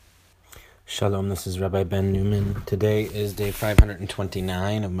Shalom, this is Rabbi Ben Newman. Today is day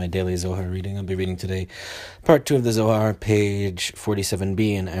 529 of my daily Zohar reading. I'll be reading today part 2 of the Zohar, page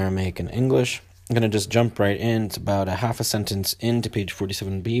 47b in Aramaic and English. I'm going to just jump right in. It's about a half a sentence into page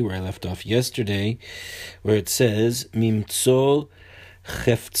 47b where I left off yesterday, where it says, Mimtso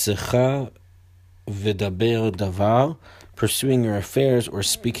cheftzecha v'daber davar, pursuing your affairs or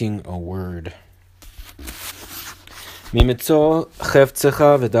speaking a word. ממצוא חפצך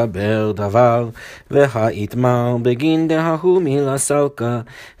ודבר דבר, והאיתמר בגין דההוא מילה סלקה,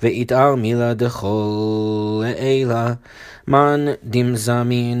 ואיתער מילה דכל לעילה, מן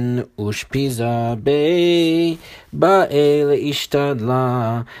דמזמין ושפיזה בי, באי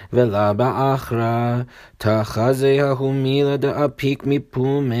להשתדלה, ולה באחרה, תחזה ההוא מילה דאפיק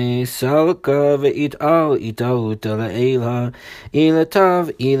מפומי סלקה, ואיתער איתערותא לעילה, אילתיו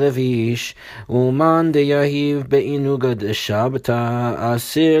אילביש, ומן דיהיב בעינוג דשבתא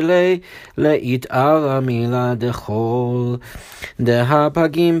אסיר להתערא מילה דחול,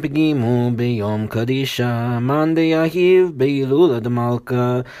 דהפגים פגימו ביום קדישא, מן דיהיב בהילולה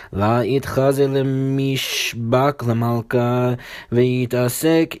דמלכה, להתחזה למשבק למלכה,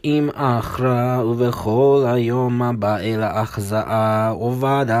 ויתעסק עם אחרא, ובכל היום הבא אל האחזאה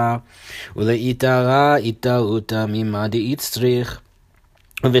עובדה, ולהתערא התערותא ממה דאיצטריך,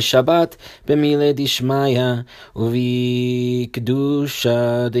 ושבת במילי דשמיא,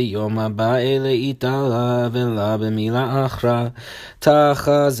 ובקדושה דיום הבא אלה איתלה, ולה במילה אחרא,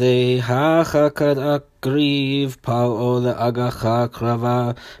 תחזה החכד אקריב פרעו לאגך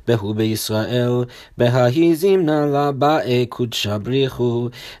קרבה, בהו בישראל, בההי זימנה לה באי קודשה בריחו,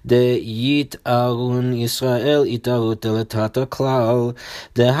 דייתארון ישראל איתרותא לתתא כלל,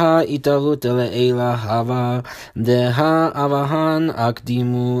 דהאיתרותא לעילה הווה, דהאבהן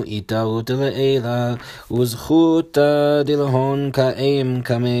אקדימו איתרותא לעילה, וזכותא דלהון כאם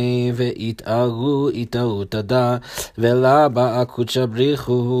קמי, ואיתארו איתרותא דה, ולה באה קודשה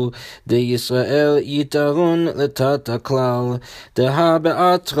בריחו, דישראל יתרון לתתא כלל, דהא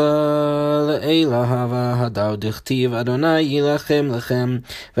באתרא לעילה הווה, הדר דכתיב אדוני יילחם לכם,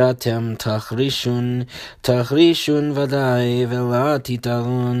 ואתם תחרישון ודאי, ולה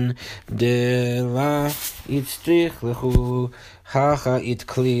תתרון, דלה יצטריך לכו, הכא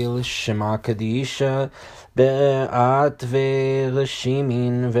יתכליל שמע קדישא, בעת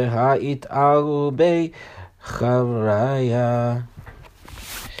ורשימין, והיתערו בי חבריה.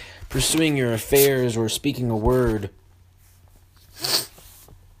 Pursuing your affairs or speaking a word,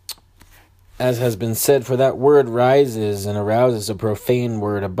 as has been said, for that word rises and arouses a profane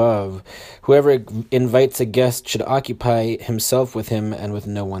word above. Whoever invites a guest should occupy himself with him and with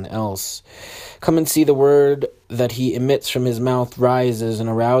no one else. Come and see, the word that he emits from his mouth rises and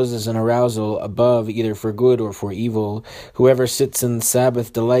arouses an arousal above, either for good or for evil. Whoever sits in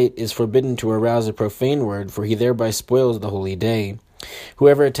Sabbath delight is forbidden to arouse a profane word, for he thereby spoils the holy day.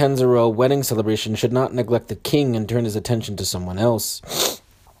 Whoever attends a royal wedding celebration should not neglect the king and turn his attention to someone else.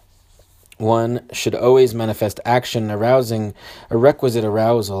 One should always manifest action, arousing a requisite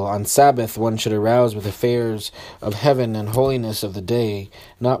arousal. On Sabbath, one should arouse with affairs of heaven and holiness of the day,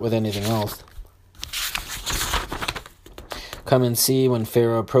 not with anything else. Come and see, when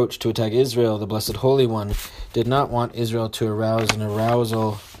Pharaoh approached to attack Israel, the Blessed Holy One did not want Israel to arouse an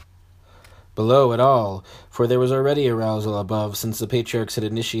arousal below at all, for there was already arousal above, since the patriarchs had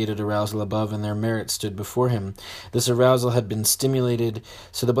initiated arousal above and their merit stood before him. This arousal had been stimulated,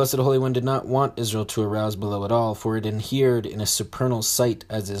 so the Blessed Holy One did not want Israel to arouse below at all, for it adhered in a supernal sight,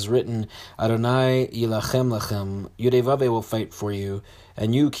 as is written, Adonai yilachem lachem, Yudevave will fight for you,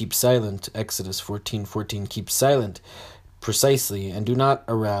 and you keep silent. Exodus 14:14. Keep silent, precisely, and do not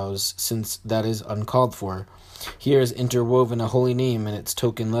arouse, since that is uncalled for. Here is interwoven a holy name in its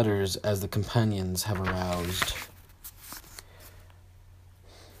token letters, as the companions have aroused.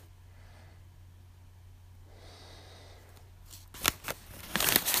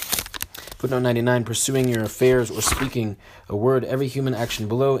 Footnote 99, pursuing your affairs or speaking a word. Every human action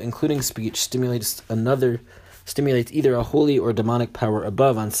below, including speech, stimulates either a holy or demonic power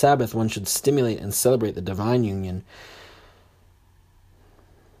above. On Sabbath, one should stimulate and celebrate the divine union.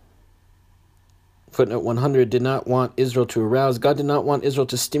 Footnote 100, did not want Israel to arouse. God did not want Israel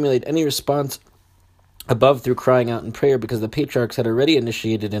to stimulate any response above through crying out in prayer, because the patriarchs had already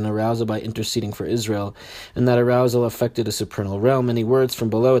initiated an arousal by interceding for Israel, and that arousal affected a supernal realm. Any words from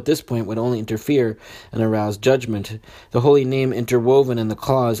below at this point would only interfere and arouse judgment. The holy name interwoven in the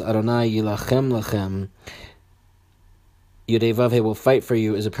clause, Adonai yilachem lachem, Yud-Hey-Vav-Hey will fight for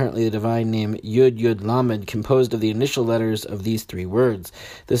you is apparently the divine name Yud-Yud-Lamed, composed of the initial letters of these three words.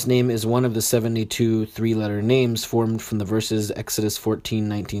 This name is one of the 72 three-letter names formed from the verses Exodus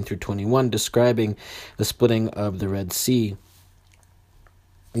 14:19 through 21, describing the splitting of the Red Sea.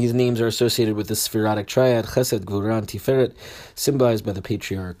 These names are associated with the Sephirotic triad, Chesed, Gvura, and Tiferet, symbolized by the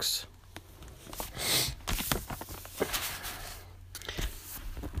patriarchs.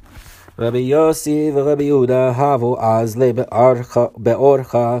 Rabbi Yossi v'Rabbi Yehuda havu az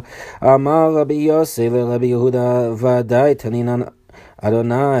be'orcha. Amar Rabbi Yossi v'Rabbi Yehuda v'adai taninan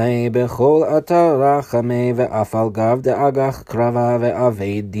Adonai bechol atar rachamei ve'af al gav de'agach krava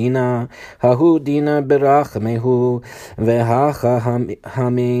ve'avei dina hahu dina berachamehu ve'hacha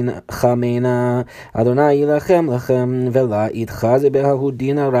chamena Adonai yilachem lachem ve'la itcha behahu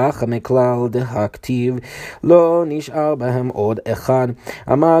dina rachamei klal dehaktiv lo nish'ar bahem od echad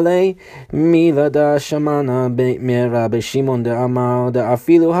amar lei milada shamana Rabbi Shimon de'amar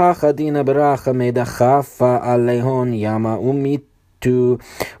de'afilu hacha dina berachamei dechafa alehon yama umit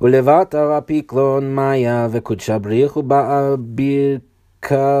ולבת הרפיקלון מאיה וקודשה בריחו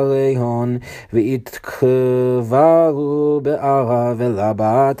בקרהון והתקברו בערה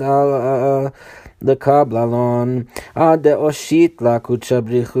ולבת ערה לקבללון עד דאושית לה קודשה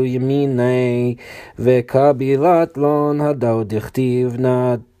בריחו ימיני וקבילת לון הדאו דכתיב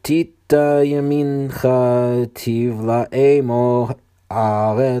נתית ימינך טיב לאמו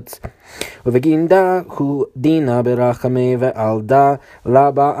הארץ ובגינדה הוא דינה ברחמי ועלדה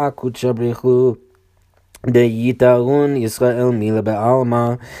לבא הקודשה בריחו דאיתרון ישראל מילה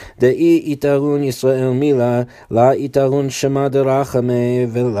בעלמא דאי איתרון ישראל מילה לה איתרון שמה דרחמי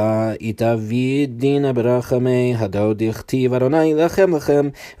ולה איתבי דינה ברחמי הדאו דכתיב אדוני לכם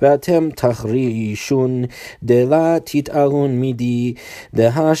ואתם תחרישון דלה תתארון מידי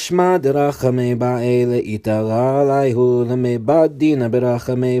דהשמה דרחמי באי לאיתרה עליהו למבד דינה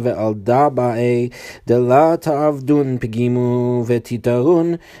ברחמי ועלדה באי דלה תעבדון פגימו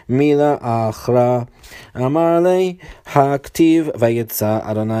ותתארון מילה אחרה אמר לי, הכתיב ויצא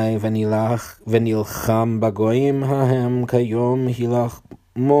אדוני ונלחם בגויים ההם כיום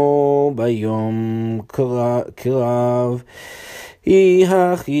הילחמו ביום קרב.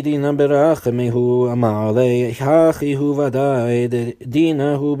 הכי דינה ברחמהו אמר לי, הכי הוא ודאי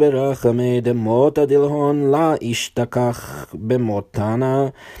דינה הוא ברחמי דמותה דלהון לה ישתכח במותנה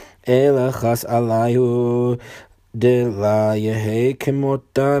אלא חס עליהו דלה יהי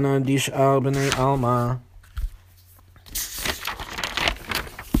כמותנה דשאר בני עלמא.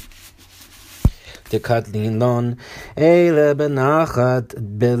 דקטלין לון אלה בנחת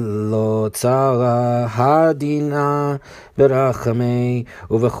בלא צרה הדינה ברחמי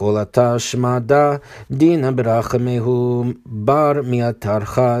ובכל אתר שמדה דינה ברחמי הוא בר מאתר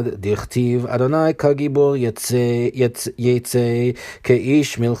חד דכתיב אדוני כגיבור יצא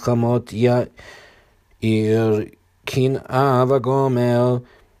כאיש מלחמות יאיר קנאה וגומר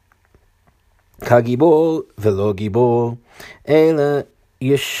כגיבור ולא גיבור אלא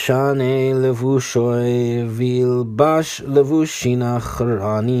ישנה לבושוי וילבש לבושין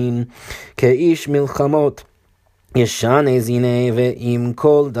אחרנין כאיש מלחמות ישנה זיני ועם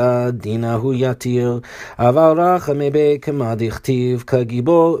כל דינה הוא יתיר אבל רחמי כמה דכתיב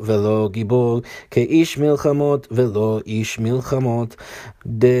כגיבור ולא גיבור כאיש מלחמות ולא איש מלחמות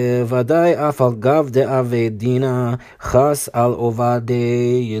דוודאי אף על גב דאבי דינה חס על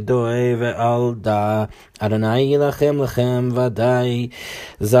עובדי ידועי ועל דה אדוני ילחם לכם ודאי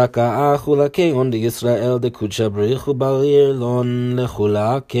זכה חולקי הון דישראל דקודשה בריחו בריר לון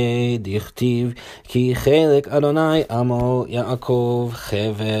לחולקי דכתיב כי חלק אדוני עמו יעקב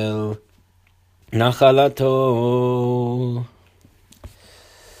חבל נחלתו.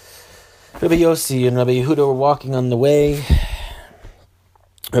 Rabbi Yossi and Rabbi Yehuda were walking on the way.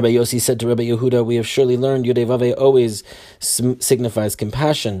 Rabbi Yossi said to Rabbi Yehuda, we have surely learned Yud-Hey-Vav-Hey always signifies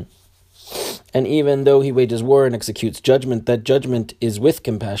compassion. And even though he wages war and executes judgment, that judgment is with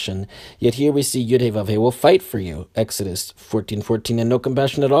compassion. Yet here we see Yud-Hey-Vav-Hey will fight for you. Exodus 14:14, and no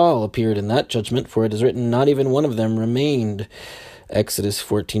compassion at all appeared in that judgment, for it is written, not even one of them remained. Exodus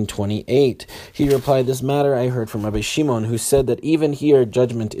 14:28. He replied, this matter I heard from Rabbi Shimon, who said that even here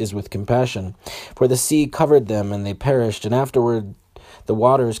judgment is with compassion. For the sea covered them, and they perished, and afterward the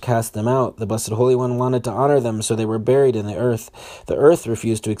waters cast them out. The Blessed Holy One wanted to honor them, so they were buried in the earth. The earth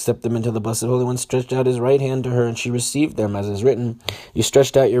refused to accept them until the Blessed Holy One stretched out his right hand to her, and she received them, as is written, you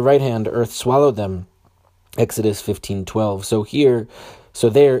stretched out your right hand, earth swallowed them. Exodus 15:12. So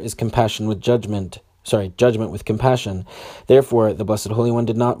there is compassion with judgment. judgment with compassion. Therefore, the Blessed Holy One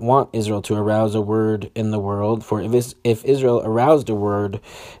did not want Israel to arouse a word in the world, for if Israel aroused a word,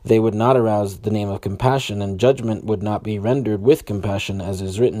 they would not arouse the name of compassion, and judgment would not be rendered with compassion, as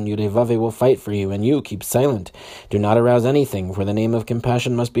is written, Yudevave will fight for you, and you keep silent. Do not arouse anything, for the name of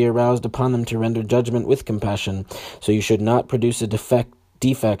compassion must be aroused upon them to render judgment with compassion, so you should not produce a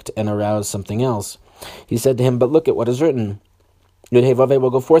defect and arouse something else. He said to him, but look at what is written. Yud-Heh-Vav-Heh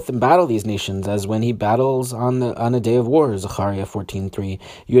will go forth and battle these nations, as when he battles on a day of war, Zechariah 14:3.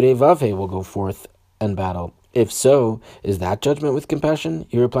 Yud-Heh-Vav-Heh will go forth and battle. If so, is that judgment with compassion?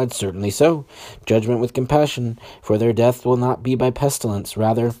 He replied, certainly so. Judgment with compassion, for their death will not be by pestilence.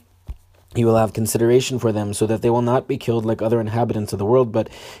 Rather, he will have consideration for them, so that they will not be killed like other inhabitants of the world, but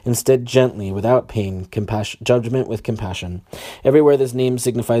instead gently, without pain, judgment with compassion. Everywhere this name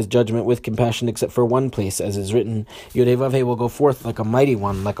signifies judgment with compassion, except for one place, as is written, Yud-Heh-Vav-Heh will go forth like a mighty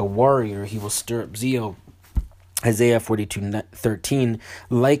one, like a warrior. He will stir up zeal. Isaiah 42:13,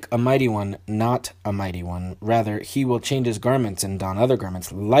 like a mighty one, not a mighty one. Rather, he will change his garments and don other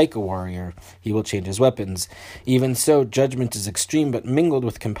garments. Like a warrior, he will change his weapons. Even so, judgment is extreme, but mingled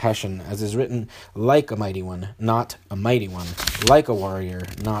with compassion, as is written, like a mighty one, not a mighty one. Like a warrior,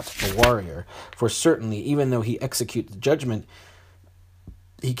 not a warrior. For certainly, even though he executes judgment,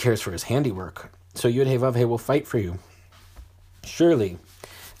 he cares for his handiwork. So Yud-Heh-Vav-Heh will fight for you. Surely,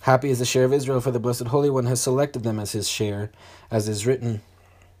 happy is the share of Israel, for the Blessed Holy One has selected them as his share, as is written.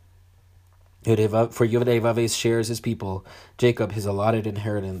 For Yud-Heh-Vav-Heh's share is his people, Jacob his allotted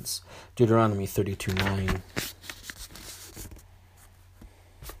inheritance. Deuteronomy 32:9.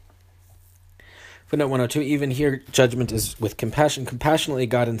 Footnote 102, even here judgment is with compassion. Compassionately,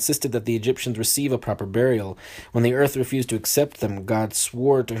 God insisted that the Egyptians receive a proper burial. When the earth refused to accept them, God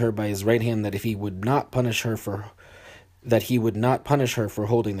swore to her by his right hand that he would not punish her for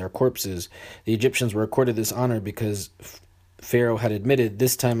holding their corpses. The Egyptians were accorded this honor because Pharaoh had admitted,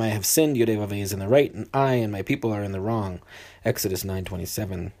 this time I have sinned, Yud-Heh-Vav-Heh is in the right, and I and my people are in the wrong. Exodus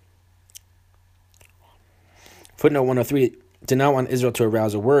 9:27. Footnote 103, did not want Israel to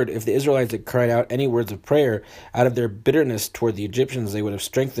arouse a word. If the Israelites had cried out any words of prayer, out of their bitterness toward the Egyptians, they would have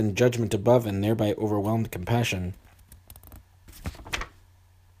strengthened judgment above and thereby overwhelmed compassion.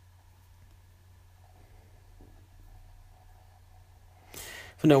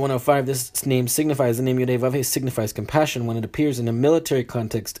 Footnote 105, this name signifies, the name Yud-Heh-Vav-Heh signifies compassion. When it appears in a military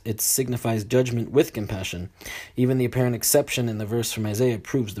context, it signifies judgment with compassion. Even the apparent exception in the verse from Isaiah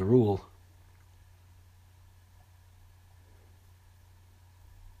proves the rule.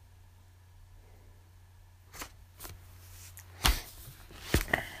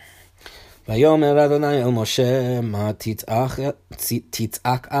 ויאמר אדוני אל משה, מה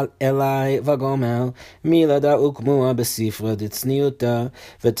תצעק אלי וגומר, מילדה וכמוה בספרה דצניותה,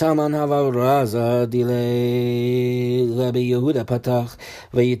 ותמן הווה רזה דילי רבי יהודה פתח,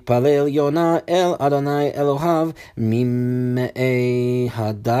 ויתפלל יונה אל אדוני אלוהיו, ממאי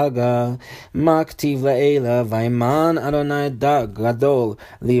הדגה, מה כתיב לאלה, וימן אדוני דג גדול,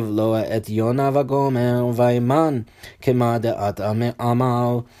 לבלוע את יונה וגומר, וימן כמה דעת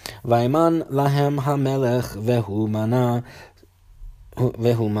עמל, וימן להם המלך והוא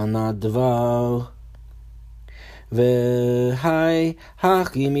מנה דבר והי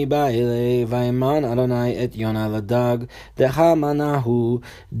הכי מבעילי וימן אדוני את יונה לדג דהמנה הוא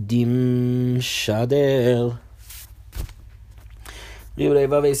דמשדר.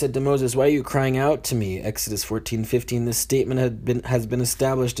 Yud-Heh-Vav-Heh said to Moses, why are you crying out to me? Exodus 14:15. This statement has been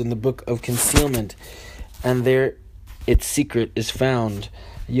established in the book of concealment, and there its secret is found.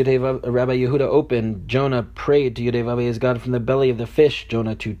 Rabbi Yehuda opened. Jonah prayed to Yud-Heh-Vav-Heh's God from the belly of the fish.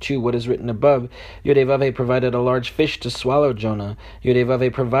 Jonah 2:2. What is written above? Yud-Heh-Vav-Heh provided a large fish to swallow Jonah. Yud-Heh-Vav-Heh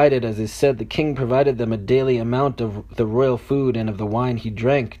provided, as is said, the king provided them a daily amount of the royal food and of the wine he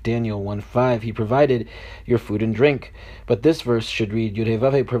drank. Daniel 1:5. He provided your food and drink. But this verse should read,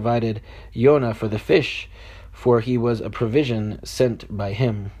 Yud-Heh-Vav-Heh provided Jonah for the fish, for he was a provision sent by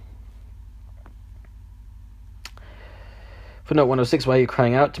him. Footnote 106, why are you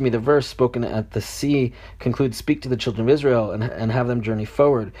crying out to me? The verse spoken at the sea concludes, speak to the children of Israel and have them journey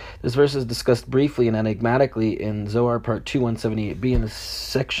forward. This verse is discussed briefly and enigmatically in Zohar part 2, 178b, in the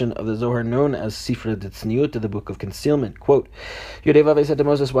section of the Zohar known as Sifra D'Tzniut, the book of concealment. Quote, Yud-Heh-Vav-Heh said to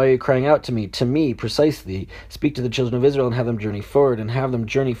Moses, why are you crying out to me? To me, precisely. Speak to the children of Israel and have them journey forward, and have them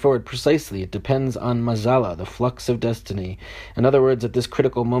journey forward precisely. It depends on mazala, the flux of destiny. In other words, at this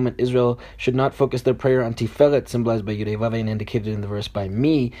critical moment, Israel should not focus their prayer on Tiferet, symbolized by Yud-Heh-Vav-Heh, and indicated in the verse by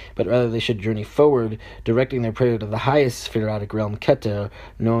me, but rather they should journey forward, directing their prayer to the highest Sephirotic realm, Keter,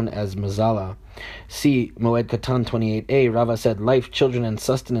 known as Mazala. See Moed Katan 28a. Rava said, life, children, and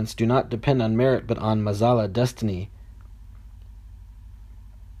sustenance do not depend on merit, but on Mazala, destiny.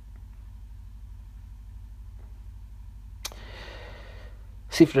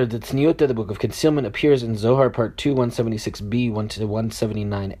 Sifra Tzniut, the Book of Concealment, appears in Zohar Part 2, 176b,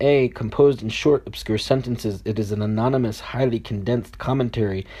 1-179a. Composed in short, obscure sentences, it is an anonymous, highly condensed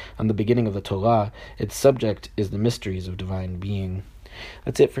commentary on the beginning of the Torah. Its subject is the mysteries of divine being.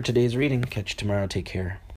 That's it for today's reading. Catch you tomorrow. Take care.